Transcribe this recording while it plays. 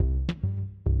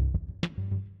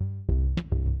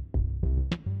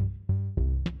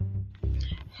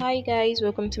Hi guys,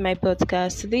 welcome to my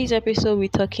podcast. Today's episode we're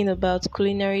talking about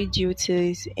culinary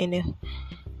duties in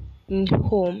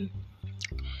home.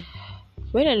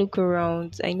 When I look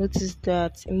around, I notice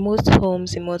that in most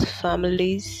homes, in most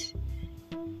families,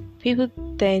 people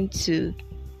tend to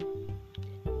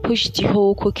push the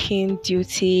whole cooking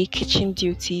duty, kitchen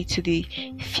duty to the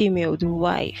female, the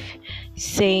wife,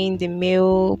 saying the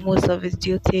male, most of his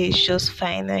duty is just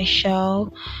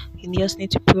financial. You just need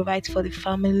to provide for the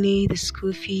family, the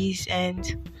school fees,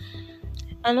 and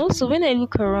also, when I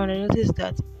look around, I notice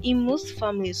that in most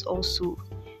families, also,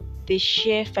 they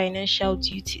share financial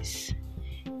duties.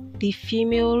 The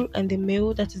female and the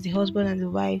male, that is the husband and the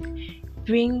wife,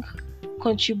 bring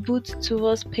contribute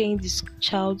towards paying the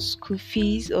child's school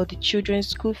fees or the children's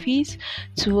school fees,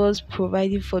 towards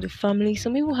providing for the family.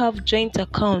 Some people have joint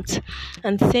accounts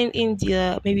and send in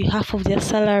their maybe half of their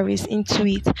salaries into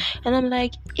it. And I'm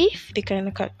like, if they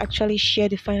can actually share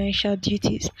the financial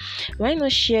duties, why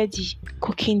not share the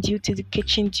cooking duty, the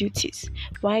kitchen duties?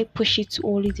 Why push it to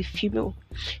only the female?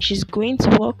 She's going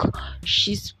to work,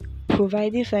 she's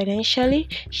providing financially,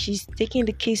 she's taking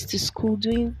the kids to school,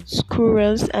 doing school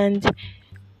runs, and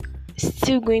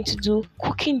still going to do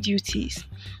cooking duties.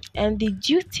 And the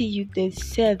duty you they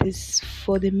said is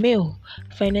for the male,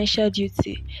 financial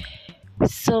duty.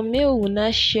 Some male will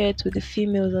not share it with the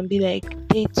females and be like,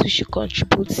 they too should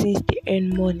contribute since they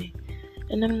earn money.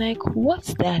 And I'm like,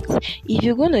 what's that? If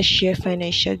you're gonna share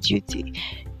financial duty,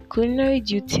 culinary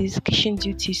duties, kitchen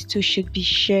duties too should be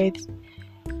shared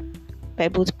by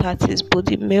both parties, both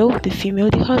the male, the female,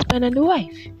 the husband and the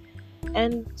wife.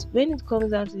 And when it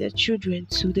comes down to their children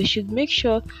too, they should make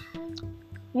sure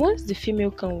once the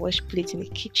female can wash plates in the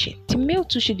kitchen, the male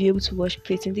too should be able to wash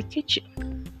plates in the kitchen.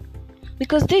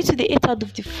 Because they too, they ate out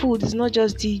of the food. It's not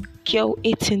just the girl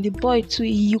eating, the boy too.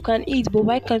 You can eat, but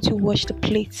why can't you wash the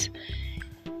plates?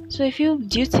 So I feel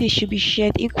duty should be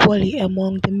shared equally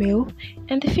among the male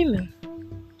and the female.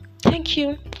 Thank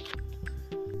you.